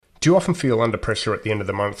Do you often feel under pressure at the end of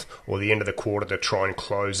the month or the end of the quarter to try and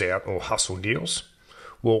close out or hustle deals?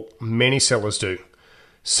 Well, many sellers do.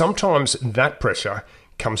 Sometimes that pressure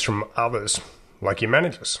comes from others, like your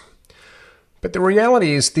managers. But the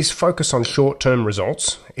reality is this focus on short-term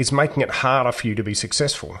results is making it harder for you to be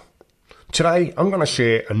successful. Today, I'm going to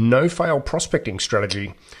share a no-fail prospecting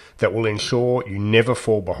strategy that will ensure you never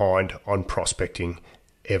fall behind on prospecting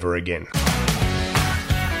ever again.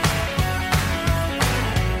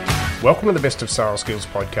 Welcome to the Best of Sales Skills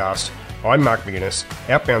podcast. I'm Mark McGuinness,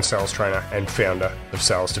 outbound sales trainer and founder of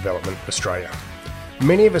Sales Development Australia.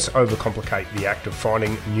 Many of us overcomplicate the act of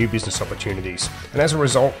finding new business opportunities, and as a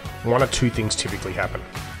result, one or two things typically happen.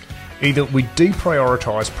 Either we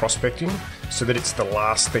deprioritise prospecting so that it's the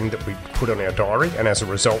last thing that we put on our diary, and as a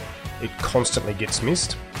result, it constantly gets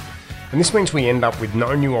missed. And this means we end up with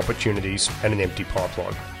no new opportunities and an empty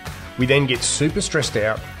pipeline. We then get super stressed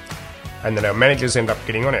out, and then our managers end up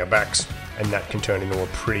getting on our backs, and that can turn into a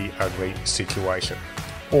pretty ugly situation.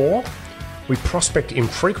 Or we prospect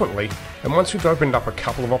infrequently, and once we've opened up a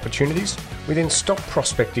couple of opportunities, we then stop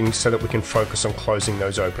prospecting so that we can focus on closing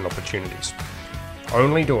those open opportunities,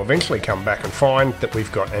 only to eventually come back and find that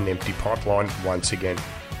we've got an empty pipeline once again.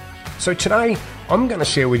 So today, I'm going to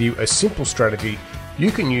share with you a simple strategy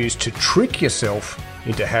you can use to trick yourself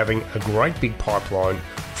into having a great big pipeline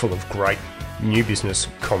full of great new business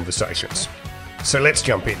conversations. So let's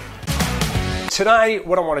jump in. Today,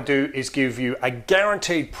 what I want to do is give you a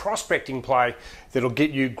guaranteed prospecting play that'll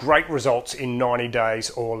get you great results in 90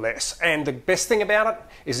 days or less. And the best thing about it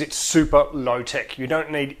is it's super low tech. You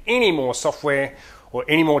don't need any more software or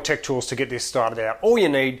any more tech tools to get this started out. All you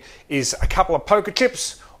need is a couple of poker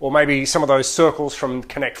chips or maybe some of those circles from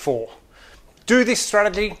Connect 4. Do this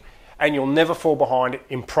strategy and you'll never fall behind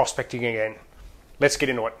in prospecting again. Let's get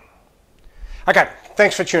into it. Okay,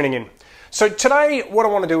 thanks for tuning in. So today, what I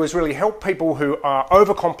want to do is really help people who are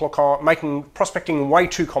making prospecting way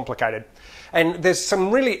too complicated. And there's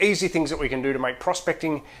some really easy things that we can do to make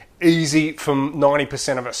prospecting easy for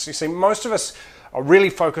 90% of us. You see, most of us are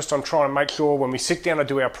really focused on trying to make sure when we sit down to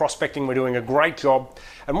do our prospecting, we're doing a great job.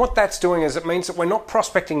 And what that's doing is it means that we're not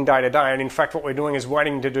prospecting day to day. And in fact, what we're doing is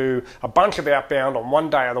waiting to do a bunch of outbound on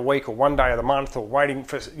one day of the week or one day of the month, or waiting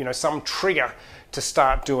for some trigger to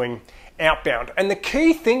start doing outbound. And the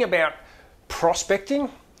key thing about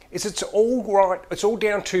prospecting is it's all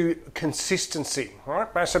down to consistency,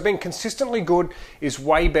 right? So being consistently good is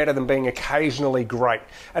way better than being occasionally great.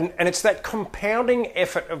 And it's that compounding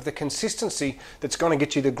effort of the consistency that's going to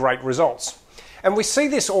get you the great results. And we see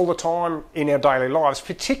this all the time in our daily lives,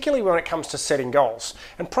 particularly when it comes to setting goals.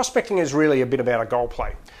 And prospecting is really a bit about a goal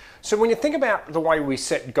play. So when you think about the way we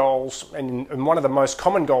set goals, and one of the most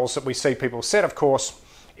common goals that we see people set, of course,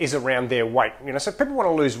 is around their weight. So people want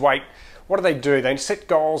to lose weight. What do? They set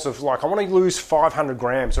goals of like, I want to lose 500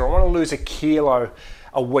 grams, or I want to lose a kilo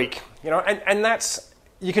a week. And that's,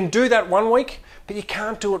 you can do that one week, but you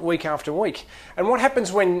can't do it week after week. And what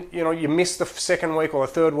happens when you miss the second week or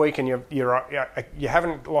the third week and you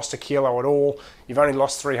haven't lost a kilo at all? You've only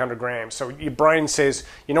lost 300 grams. So your brain says,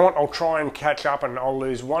 you know what? I'll try and catch up and I'll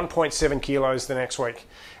lose 1.7 kilos the next week.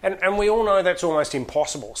 And we all know that's almost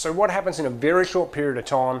impossible. So what happens in a very short period of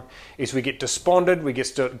time is we get despondent, we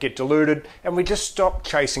get deluded, and we just stop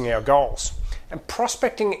chasing our goals. And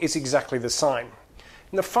prospecting is exactly the same.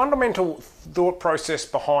 And the fundamental thought process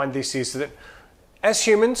behind this is that as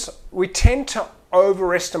humans, we tend to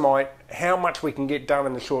overestimate how much we can get done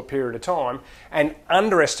in a short period of time and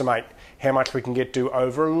underestimate how much we can get done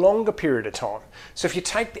over a longer period of time. So if you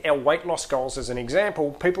take our weight loss goals as an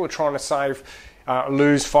example, people are trying to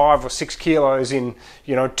lose 5 or 6 kilos in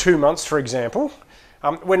 2 months, for example,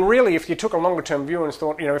 when really if you took a longer term view and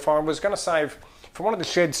thought, if I wanted to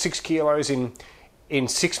shed 6 kilos in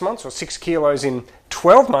 6 months or 6 kilos in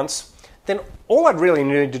 12 months, then all I'd really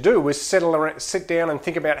need to do was sit down and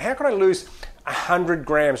think about how can I lose 100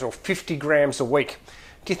 grams or 50 grams a week.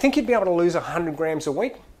 Do you think you'd be able to lose 100 grams a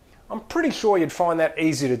week? I'm pretty sure you'd find that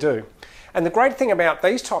easy to do. And the great thing about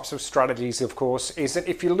these types of strategies, of course, is that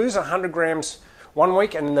if you lose 100 grams one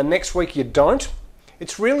week and then the next week you don't,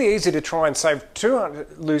 it's really easy to try and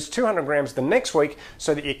lose 200 grams the next week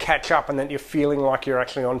so that you catch up and that you're feeling like you're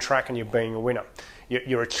actually on track and you're being a winner.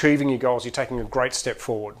 You're achieving your goals, you're taking a great step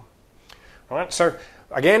forward. All right, so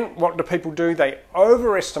again, what do people do? They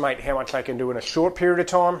overestimate how much they can do in a short period of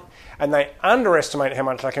time, and they underestimate how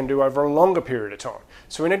much they can do over a longer period of time.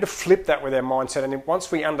 So we need to flip that with our mindset, and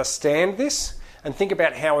once we understand this and think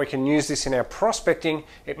about how we can use this in our prospecting,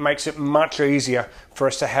 it makes it much easier for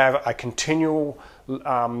us to have a continual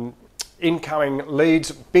incoming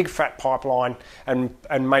leads, big fat pipeline,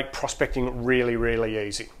 and make prospecting really, really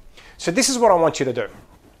easy. So this is what I want you to do.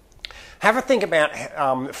 Have a think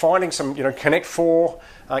about finding some, Connect 4,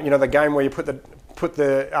 the game where you put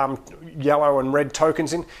the yellow and red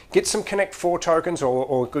tokens in. Get some Connect 4 tokens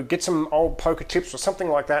or get some old poker chips or something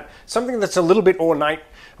like that. Something that's a little bit ornate.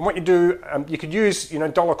 And what you do, you could use,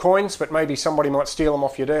 dollar coins, but maybe somebody might steal them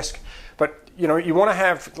off your desk. But, you want to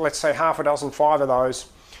have, let's say, 5 of those.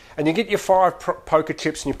 And you get your 5 poker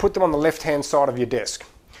chips and you put them on the left-hand side of your desk.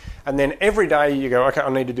 And then every day you go, okay,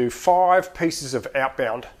 I need to do 5 pieces of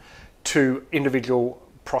outbound to individual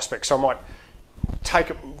prospects. So I might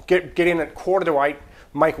get in at 7:45,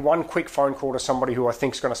 make one quick phone call to somebody who I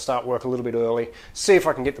think is going to start work a little bit early, see if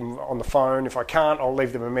I can get them on the phone. If I can't, I'll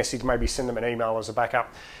leave them a message, maybe send them an email as a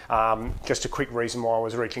backup, just a quick reason why I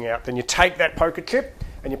was reaching out. Then you take that poker chip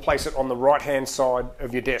and you place it on the right-hand side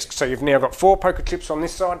of your desk. So you've now got 4 poker chips on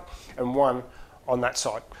this side and 1 on that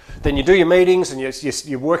side. Then you do your meetings and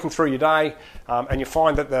you're working through your day, and you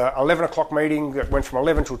find that the 11 o'clock meeting that went from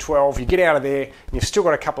 11 till 12, you get out of there and you've still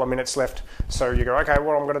got a couple of minutes left. So you go, okay,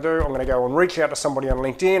 what I'm going to do, I'm going to go and reach out to somebody on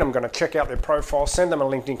LinkedIn. I'm going to check out their profile, send them a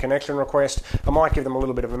LinkedIn connection request. I might give them a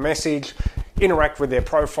little bit of a message, interact with their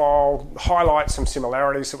profile, highlight some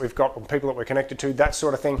similarities that we've got with people that we're connected to, that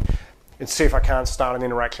sort of thing, and see if I can't start an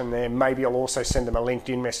interaction there. Maybe I'll also send them a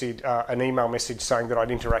LinkedIn message, an email message saying that I'd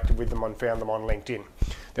interacted with them and found them on LinkedIn.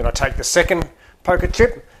 Then I take the second poker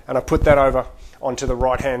chip and I put that over onto the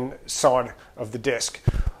right-hand side of the desk.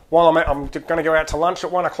 While I'm going to go out to lunch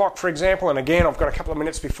at 1 o'clock, for example, and again, I've got a couple of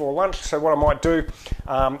minutes before lunch, so what I might do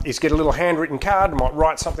is get a little handwritten card. I might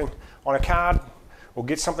write something on a card, or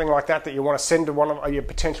get something like that you want to send to one of your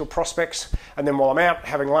potential prospects. And then while I'm out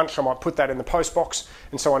having lunch, I might put that in the post box.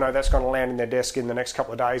 And so I know that's going to land in their desk in the next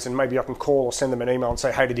couple of days. And maybe I can call or send them an email and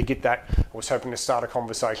say, hey, did you get that? I was hoping to start a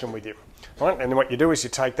conversation with you. Right? And then what you do is you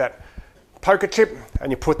take that poker chip and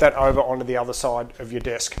you put that over onto the other side of your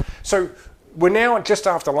desk. So we're now just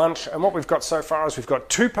after lunch. And what we've got so far is we've got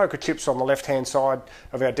 2 poker chips on the left-hand side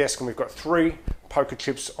of our desk. And we've got 3 poker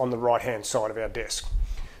chips on the right-hand side of our desk.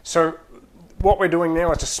 So what we're doing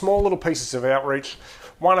now is just small little pieces of outreach,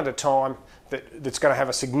 one at a time, that's going to have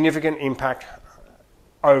a significant impact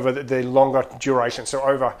over the longer duration. So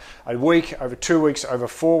over a week, over 2 weeks, over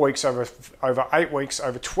 4 weeks, over 8 weeks,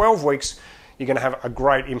 over 12 weeks, you're going to have a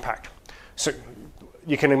great impact. So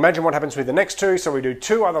you can imagine what happens with the next 2. So we do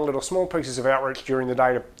 2 other little small pieces of outreach during the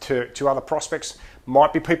day to other prospects.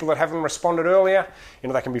 Might be people that haven't responded earlier.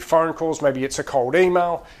 They can be phone calls, maybe it's a cold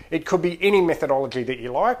email. It could be any methodology that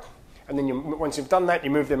you like. And then once you've done that, you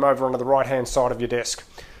move them over onto the right-hand side of your desk.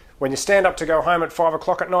 When you stand up to go home at 5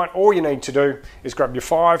 o'clock at night, all you need to do is grab your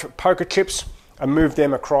 5 poker chips and move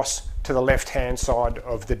them across to the left-hand side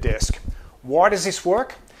of the desk. Why does this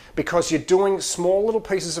work? Because you're doing small little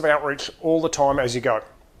pieces of outreach all the time as you go.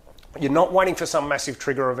 You're not waiting for some massive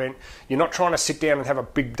trigger event. You're not trying to sit down and have a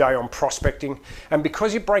big day on prospecting. And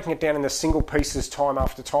because you're breaking it down into single pieces time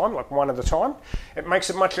after time, like one at a time, it makes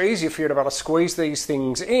it much easier for you to be able to squeeze these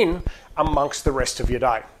things in amongst the rest of your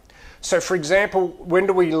day. So for example, when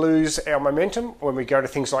do we lose our momentum? When we go to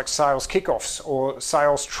things like sales kickoffs or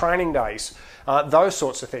sales training days, those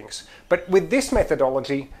sorts of things. But with this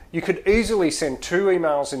methodology, you could easily send 2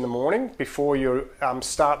 emails in the morning before you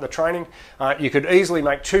start the training. You could easily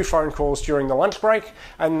make 2 phone calls during the lunch break,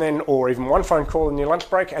 and then, or even 1 phone call in your lunch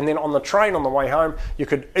break, and then on the train on the way home, you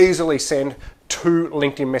could easily send 2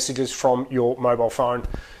 LinkedIn messages from your mobile phone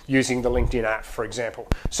using the LinkedIn app, for example.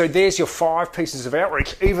 So there's your 5 pieces of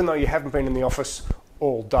outreach, even though you haven't been in the office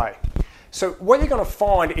all day. So what you're going to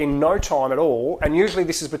find in no time at all, and usually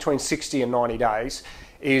this is between 60 and 90 days,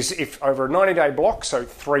 is if over a 90-day block, so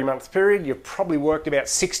 3-month period, you've probably worked about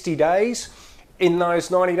 60 days in those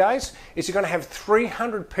 90 days, is you're going to have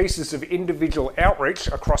 300 pieces of individual outreach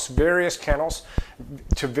across various channels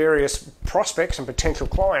to various prospects and potential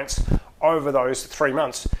clients over those 3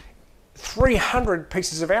 months. 300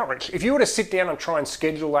 pieces of outreach. If you were to sit down and try and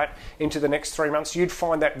schedule that into the next 3 months, you'd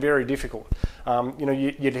find that very difficult.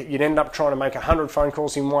 You'd end up trying to make 100 phone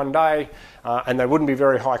calls in one day, and they wouldn't be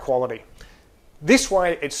very high quality. This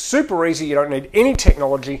way, it's super easy. You don't need any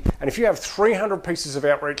technology. And if you have 300 pieces of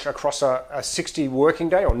outreach across a 60 working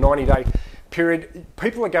day or 90-day period,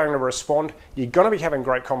 people are going to respond. You're going to be having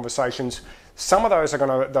great conversations. Some of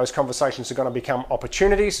those conversations are going to become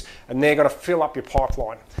opportunities, and they're going to fill up your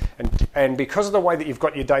pipeline. And because of the way that you've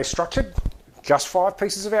got your day structured, just 5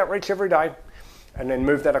 pieces of outreach every day, and then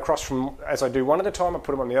move that across from, as I do one at a time, I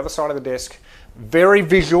put them on the other side of the desk. Very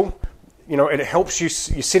visual. It helps you.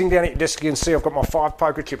 You're sitting down at your desk, you can see I've got my 5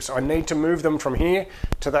 poker chips. I need to move them from here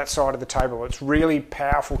to that side of the table. It's really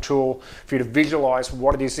powerful tool for you to visualize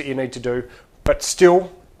what it is that you need to do, but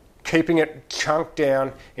still keeping it chunked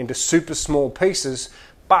down into super small pieces,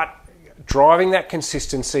 but driving that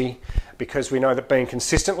consistency, because we know that being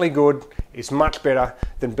consistently good is much better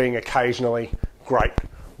than being occasionally great.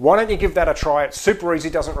 Why don't you give that a try? It's super easy,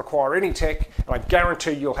 doesn't require any tech, and I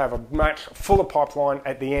guarantee you'll have a match full of pipeline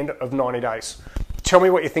at the end of 90 days. Tell me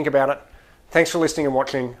what you think about it. Thanks for listening and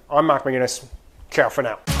watching. I'm Mark McGuinness. Ciao for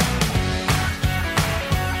now.